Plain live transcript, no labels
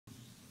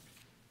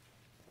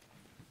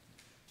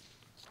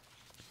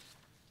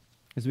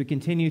As we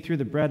continue through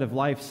the Bread of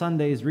Life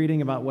Sundays,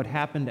 reading about what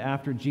happened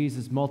after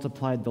Jesus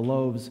multiplied the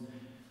loaves,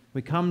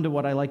 we come to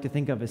what I like to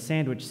think of as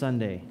Sandwich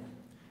Sunday,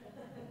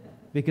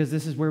 because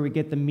this is where we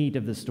get the meat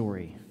of the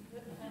story.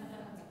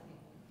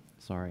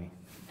 Sorry.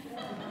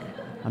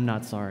 I'm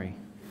not sorry.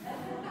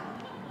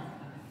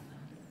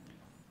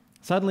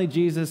 Suddenly,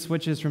 Jesus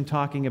switches from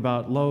talking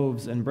about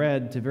loaves and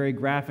bread to very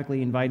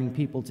graphically inviting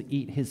people to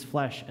eat his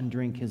flesh and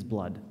drink his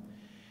blood.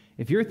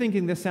 If you're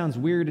thinking this sounds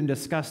weird and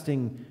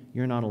disgusting,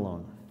 you're not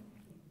alone.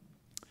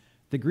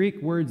 The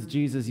Greek words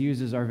Jesus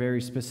uses are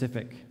very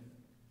specific.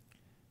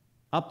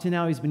 Up to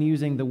now, he's been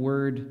using the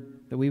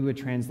word that we would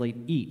translate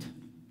eat.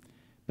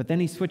 But then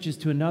he switches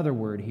to another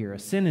word here, a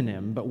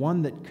synonym, but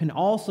one that can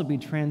also be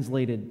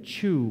translated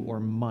chew or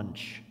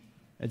munch.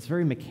 It's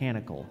very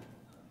mechanical.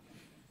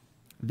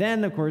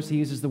 Then, of course, he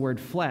uses the word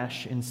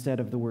flesh instead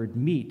of the word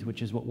meat,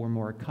 which is what we're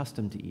more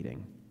accustomed to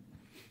eating.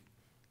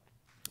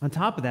 On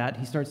top of that,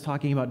 he starts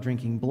talking about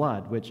drinking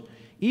blood, which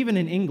even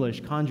in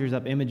English conjures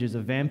up images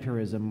of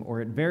vampirism,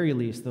 or at very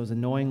least those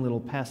annoying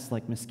little pests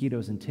like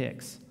mosquitoes and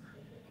ticks.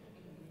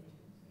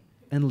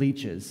 And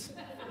leeches.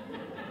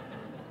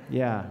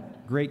 Yeah,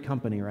 great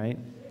company, right?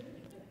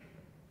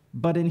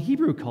 But in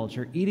Hebrew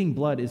culture, eating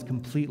blood is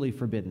completely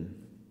forbidden.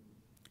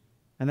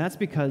 And that's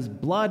because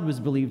blood was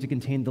believed to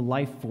contain the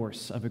life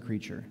force of a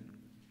creature.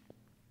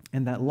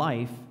 And that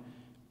life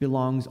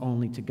belongs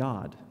only to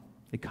God.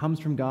 It comes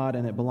from God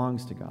and it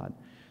belongs to God.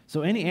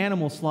 So any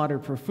animal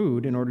slaughtered for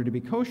food, in order to be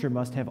kosher,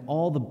 must have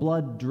all the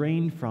blood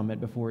drained from it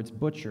before it's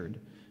butchered,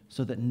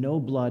 so that no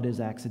blood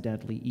is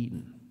accidentally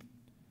eaten.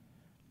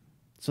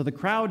 So the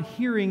crowd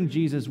hearing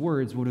Jesus'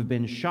 words would have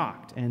been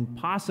shocked and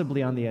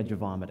possibly on the edge of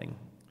vomiting.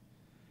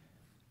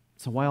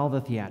 So why all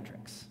the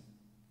theatrics?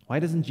 Why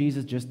doesn't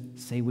Jesus just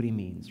say what he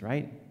means,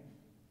 right?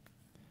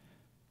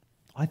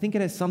 I think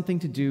it has something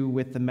to do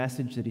with the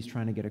message that he's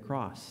trying to get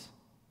across.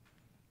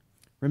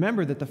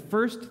 Remember that the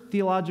first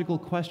theological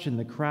question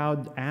the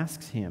crowd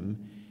asks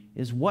him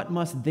is, what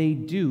must they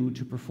do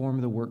to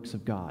perform the works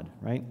of God,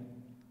 right?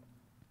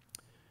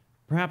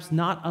 Perhaps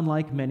not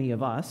unlike many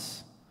of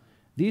us,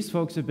 these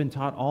folks have been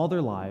taught all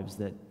their lives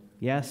that,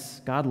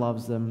 yes, God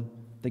loves them,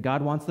 that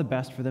God wants the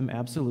best for them,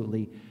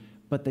 absolutely,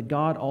 but that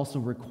God also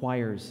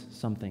requires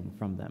something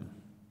from them.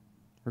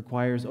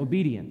 Requires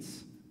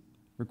obedience,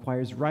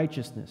 requires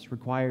righteousness,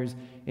 requires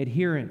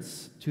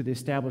adherence to the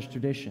established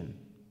tradition.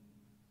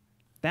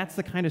 That's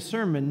the kind of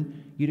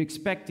sermon you'd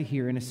expect to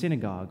hear in a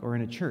synagogue or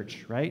in a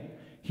church, right?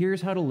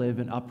 Here's how to live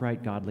an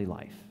upright, godly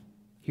life.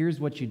 Here's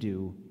what you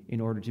do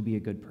in order to be a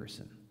good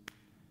person.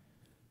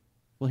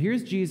 Well,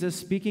 here's Jesus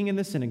speaking in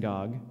the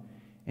synagogue,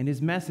 and his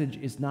message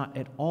is not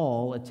at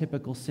all a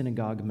typical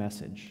synagogue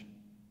message.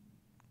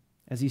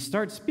 As he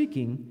starts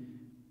speaking,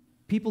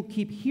 people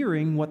keep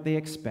hearing what they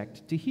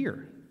expect to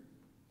hear.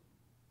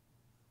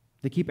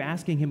 They keep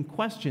asking him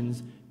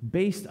questions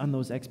based on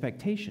those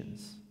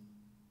expectations.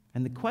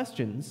 And the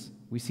questions,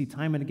 we see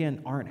time and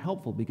again, aren't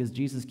helpful because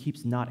Jesus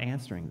keeps not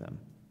answering them.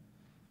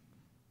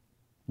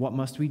 What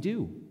must we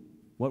do?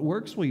 What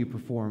works will you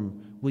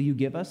perform? Will you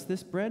give us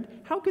this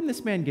bread? How can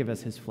this man give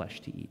us his flesh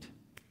to eat?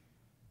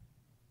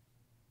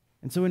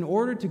 And so in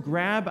order to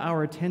grab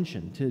our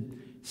attention, to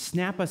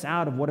snap us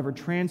out of whatever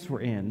trance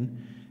we're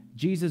in,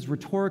 Jesus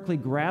rhetorically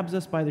grabs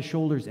us by the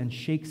shoulders and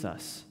shakes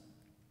us.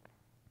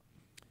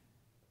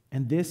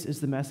 And this is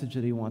the message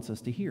that he wants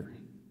us to hear.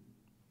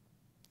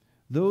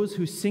 Those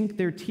who sink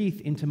their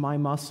teeth into my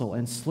muscle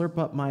and slurp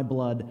up my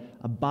blood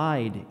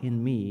abide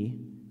in me,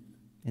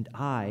 and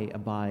I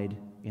abide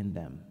in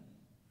them.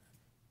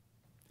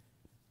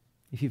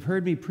 If you've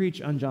heard me preach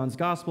on John's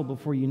Gospel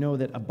before, you know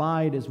that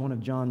abide is one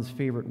of John's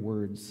favorite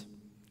words.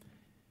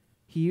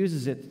 He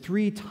uses it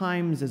 3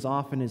 times as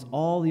often as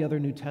all the other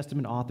New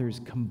Testament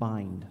authors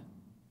combined.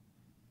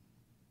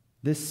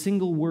 This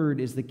single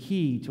word is the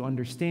key to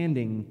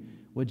understanding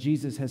what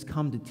Jesus has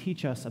come to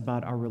teach us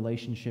about our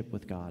relationship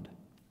with God.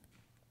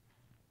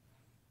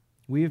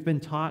 We have been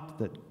taught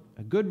that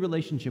a good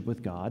relationship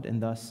with God,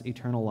 and thus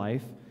eternal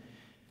life,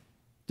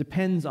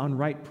 depends on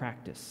right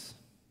practice,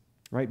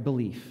 right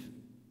belief,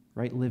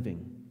 right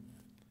living.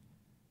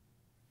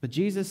 But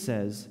Jesus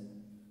says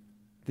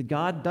that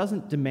God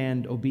doesn't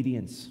demand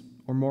obedience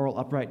or moral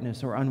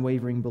uprightness or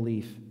unwavering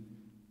belief.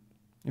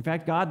 In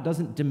fact, God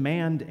doesn't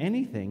demand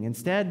anything.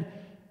 Instead,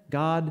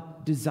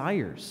 God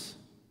desires.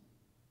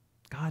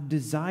 God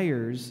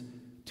desires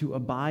to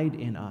abide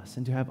in us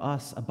and to have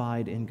us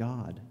abide in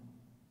God.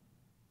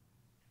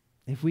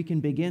 If we can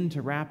begin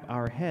to wrap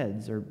our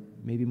heads, or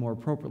maybe more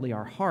appropriately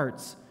our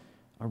hearts,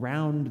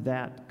 around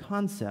that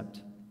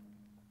concept,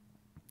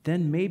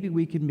 then maybe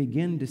we can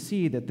begin to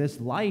see that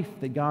this life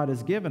that God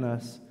has given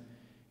us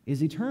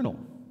is eternal,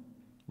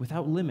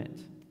 without limit,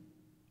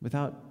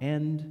 without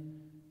end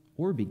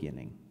or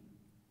beginning.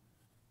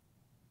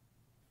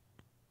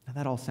 Now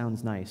that all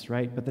sounds nice,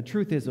 right? But the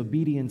truth is,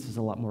 obedience is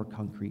a lot more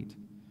concrete.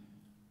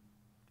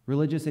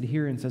 Religious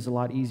adherence is a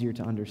lot easier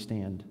to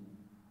understand.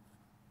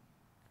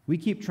 We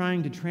keep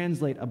trying to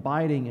translate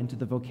abiding into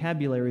the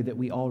vocabulary that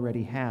we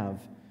already have,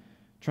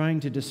 trying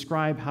to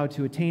describe how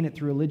to attain it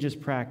through religious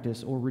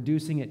practice or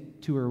reducing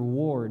it to a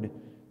reward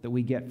that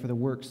we get for the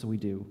works that we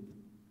do.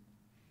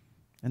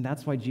 And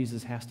that's why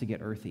Jesus has to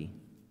get earthy.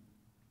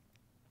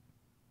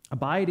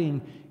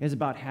 Abiding is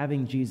about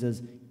having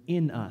Jesus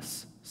in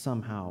us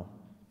somehow,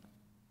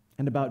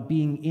 and about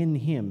being in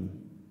him,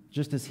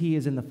 just as he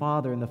is in the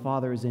Father and the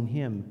Father is in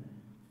him.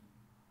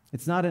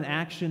 It's not an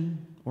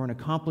action or an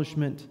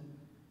accomplishment,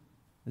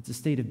 it's a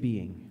state of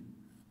being.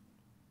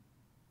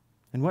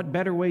 And what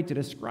better way to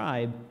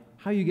describe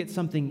how you get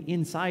something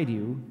inside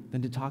you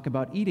than to talk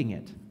about eating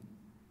it?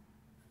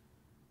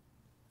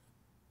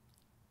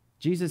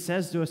 Jesus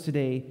says to us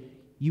today,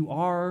 "You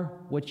are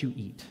what you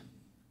eat,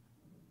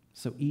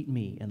 so eat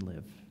me and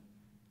live."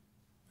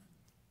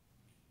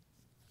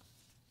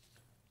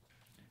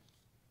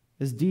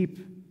 As deep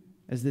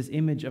as this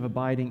image of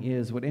abiding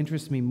is, what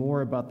interests me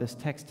more about this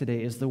text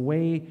today is the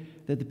way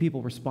that the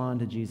people respond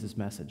to Jesus'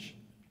 message.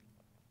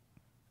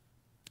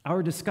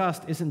 Our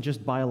disgust isn't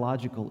just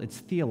biological, it's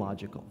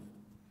theological.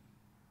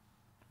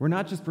 We're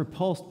not just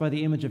repulsed by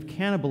the image of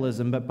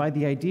cannibalism, but by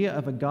the idea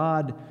of a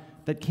God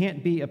that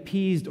can't be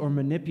appeased or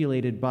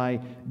manipulated by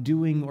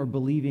doing or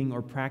believing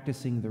or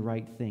practicing the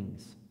right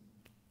things.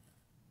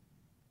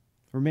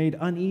 We're made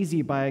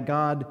uneasy by a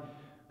God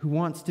who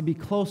wants to be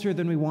closer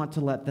than we want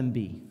to let them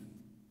be,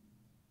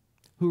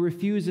 who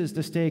refuses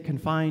to stay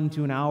confined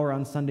to an hour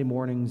on Sunday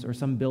mornings or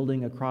some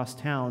building across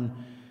town,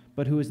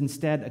 but who is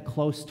instead a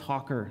close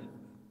talker,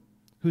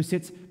 who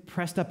sits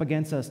pressed up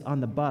against us on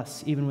the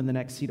bus even when the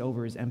next seat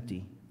over is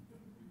empty.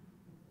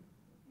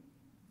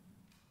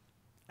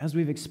 As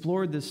we've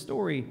explored this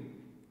story,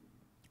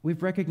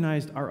 we've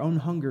recognized our own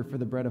hunger for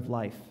the bread of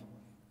life.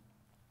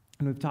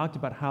 And we've talked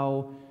about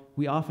how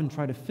we often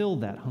try to fill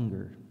that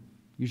hunger,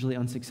 usually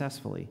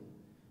unsuccessfully.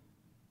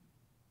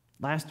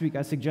 Last week,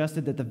 I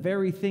suggested that the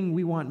very thing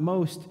we want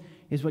most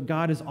is what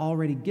God has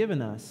already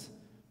given us,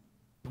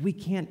 but we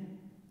can't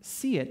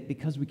see it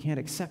because we can't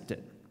accept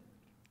it.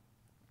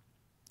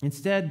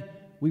 Instead,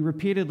 we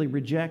repeatedly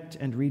reject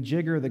and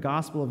rejigger the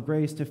gospel of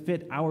grace to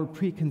fit our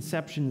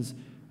preconceptions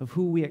of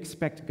who we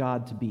expect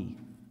God to be,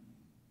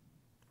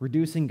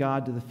 reducing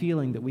God to the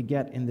feeling that we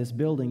get in this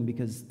building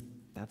because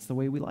that's the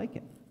way we like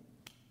it.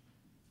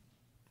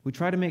 We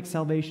try to make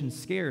salvation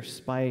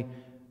scarce by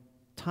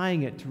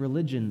tying it to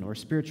religion or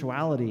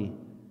spirituality,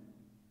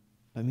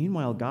 but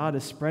meanwhile, God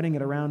is spreading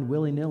it around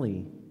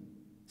willy-nilly,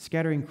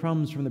 scattering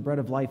crumbs from the bread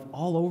of life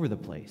all over the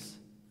place.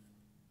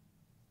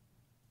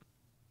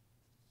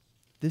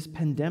 This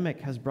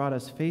pandemic has brought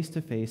us face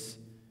to face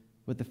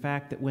with the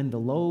fact that when the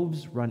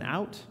loaves run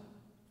out,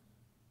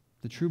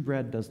 the true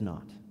bread does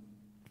not.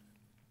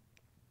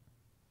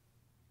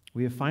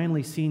 We have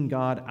finally seen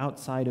God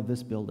outside of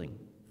this building,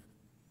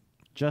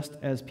 just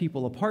as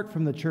people apart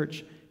from the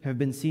church have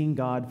been seeing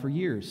God for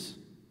years.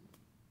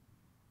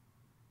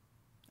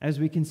 As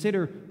we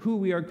consider who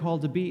we are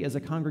called to be as a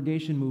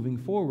congregation moving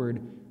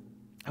forward,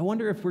 I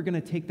wonder if we're going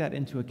to take that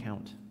into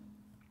account.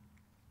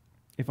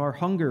 If our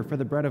hunger for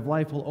the bread of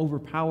life will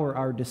overpower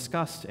our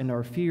disgust and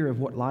our fear of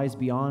what lies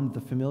beyond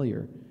the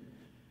familiar,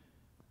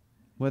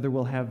 whether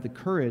we'll have the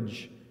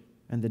courage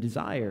and the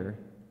desire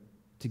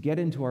to get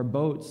into our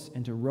boats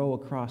and to row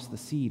across the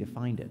sea to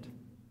find it.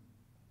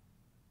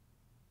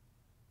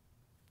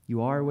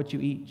 You are what you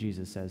eat,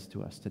 Jesus says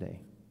to us today.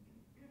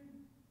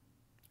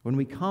 When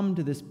we come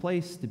to this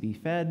place to be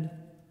fed,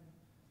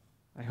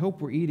 I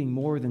hope we're eating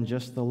more than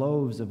just the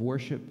loaves of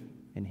worship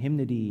and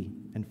hymnody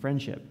and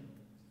friendship.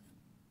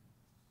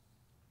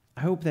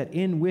 I hope that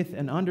in, with,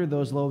 and under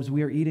those loaves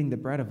we are eating the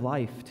bread of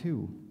life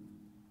too.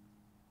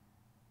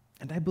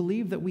 And I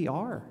believe that we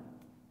are.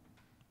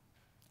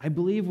 I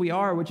believe we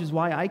are, which is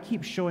why I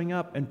keep showing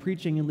up and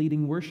preaching and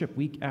leading worship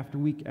week after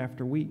week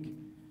after week.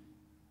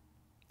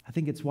 I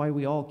think it's why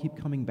we all keep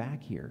coming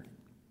back here.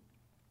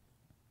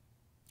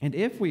 And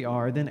if we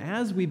are, then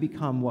as we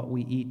become what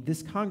we eat,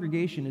 this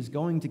congregation is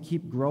going to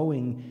keep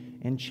growing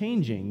and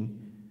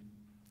changing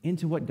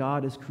into what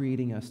God is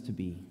creating us to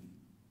be.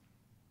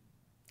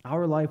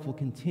 Our life will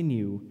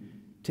continue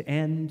to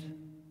end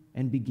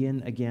and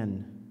begin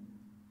again,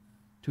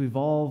 to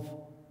evolve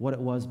what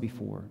it was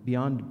before,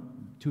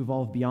 to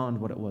evolve beyond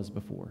what it was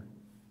before.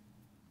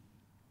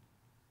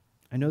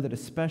 I know that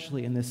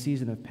especially in this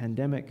season of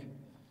pandemic,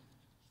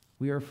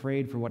 we are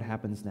afraid for what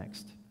happens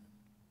next.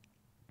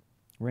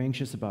 We're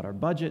anxious about our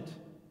budget,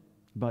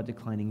 about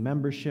declining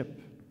membership,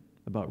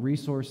 about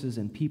resources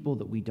and people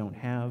that we don't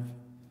have.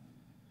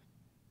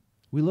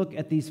 We look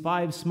at these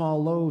 5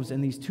 small loaves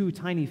and these 2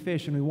 tiny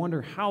fish, and we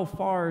wonder how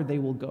far they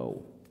will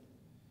go.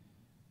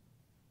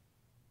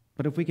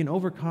 But if we can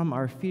overcome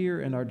our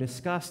fear and our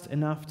disgust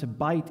enough to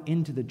bite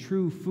into the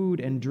true food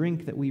and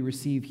drink that we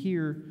receive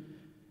here,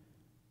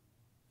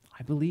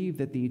 I believe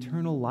that the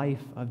eternal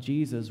life of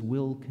Jesus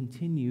will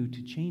continue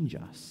to change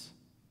us.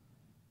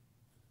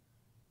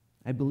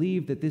 I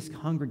believe that this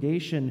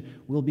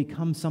congregation will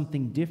become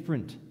something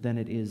different than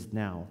it is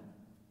now,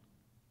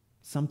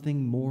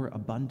 something more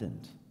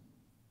abundant.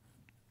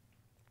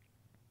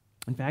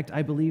 In fact,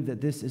 I believe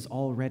that this is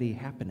already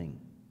happening.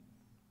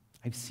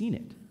 I've seen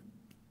it.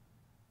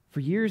 For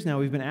years now,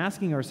 we've been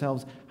asking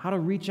ourselves how to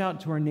reach out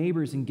to our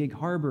neighbors in Gig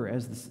Harbor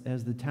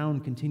as the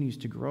town continues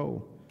to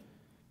grow.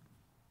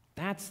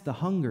 That's the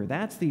hunger.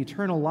 That's the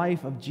eternal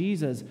life of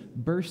Jesus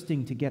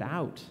bursting to get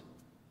out.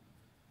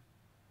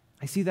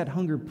 I see that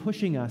hunger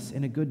pushing us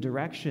in a good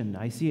direction.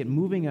 I see it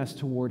moving us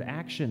toward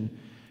action.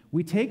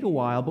 We take a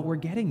while, but we're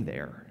getting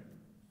there.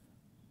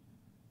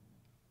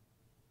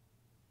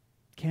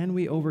 Can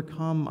we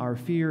overcome our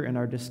fear and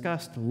our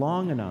disgust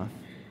long enough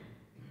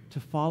to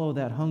follow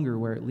that hunger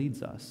where it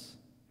leads us?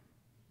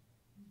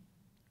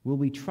 Will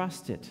we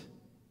trust it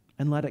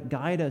and let it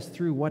guide us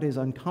through what is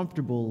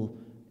uncomfortable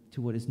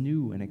to what is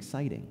new and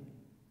exciting?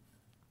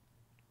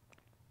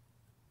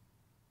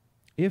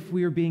 If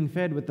we are being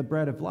fed with the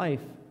bread of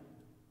life,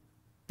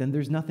 then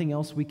there's nothing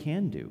else we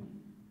can do.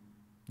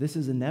 This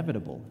is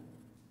inevitable.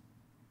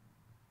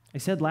 I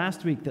said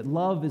last week that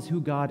love is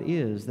who God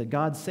is, that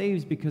God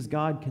saves because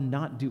God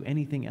cannot do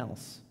anything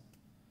else.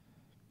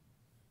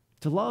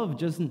 To love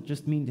doesn't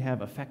just mean to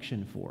have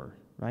affection for,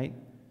 right?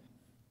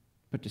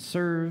 But to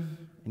serve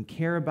and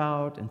care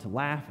about and to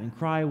laugh and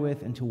cry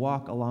with and to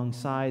walk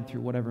alongside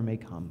through whatever may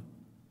come.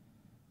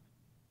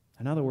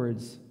 In other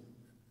words,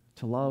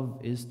 to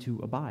love is to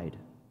abide.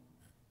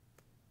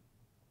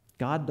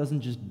 God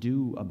doesn't just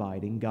do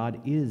abiding,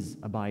 God is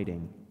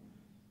abiding.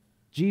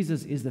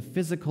 Jesus is the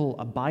physical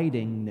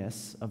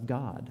abidingness of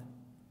God.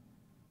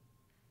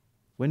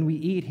 When we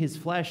eat his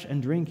flesh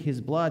and drink his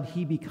blood,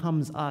 he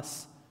becomes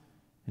us,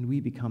 and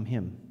we become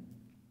him.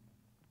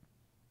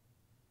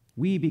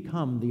 We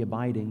become the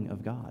abiding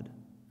of God.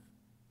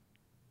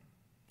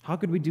 How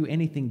could we do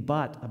anything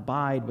but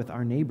abide with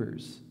our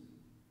neighbors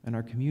and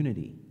our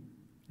community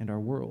and our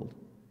world?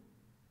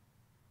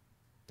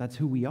 That's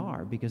who we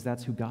are, because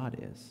that's who God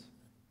is.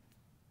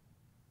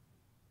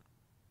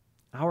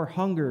 Our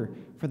hunger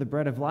for the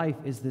bread of life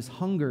is this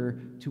hunger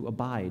to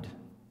abide,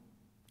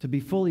 to be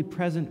fully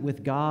present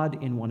with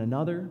God in one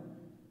another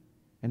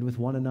and with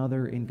one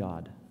another in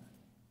God.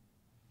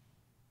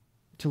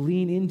 To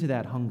lean into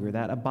that hunger,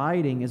 that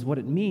abiding, is what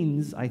it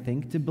means, I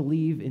think, to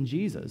believe in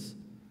Jesus.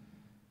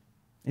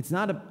 It's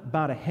not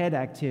about a head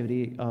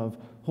activity of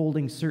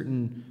holding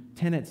certain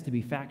tenets to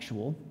be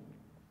factual.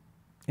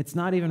 It's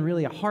not even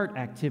really a heart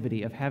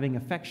activity of having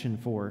affection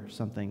for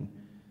something.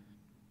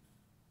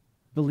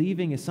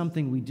 Believing is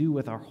something we do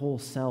with our whole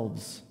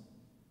selves,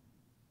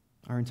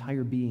 our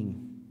entire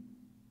being.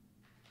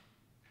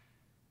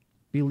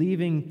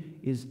 Believing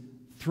is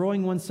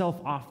throwing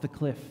oneself off the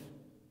cliff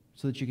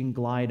so that you can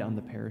glide on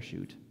the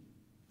parachute.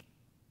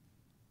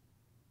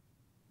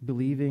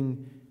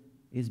 Believing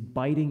is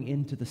biting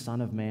into the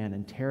Son of Man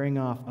and tearing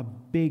off a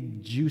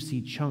big,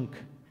 juicy chunk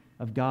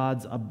of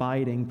God's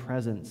abiding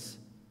presence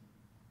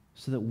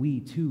so that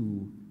we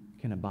too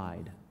can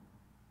abide.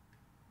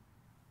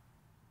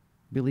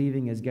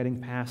 Believing is getting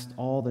past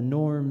all the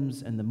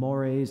norms and the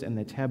mores and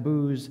the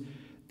taboos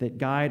that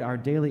guide our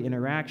daily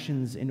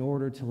interactions in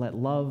order to let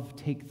love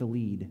take the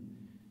lead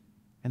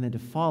and then to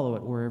follow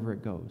it wherever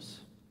it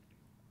goes.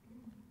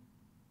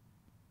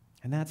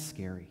 And that's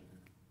scary.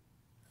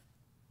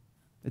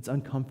 It's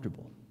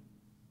uncomfortable.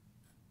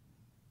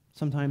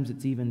 Sometimes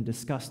it's even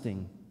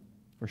disgusting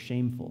or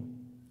shameful.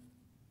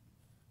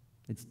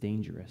 It's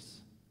dangerous.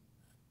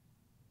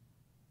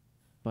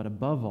 But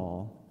above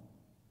all,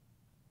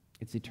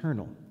 it's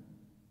eternal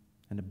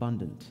and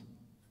abundant.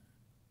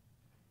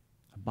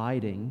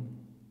 Abiding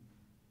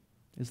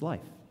is life.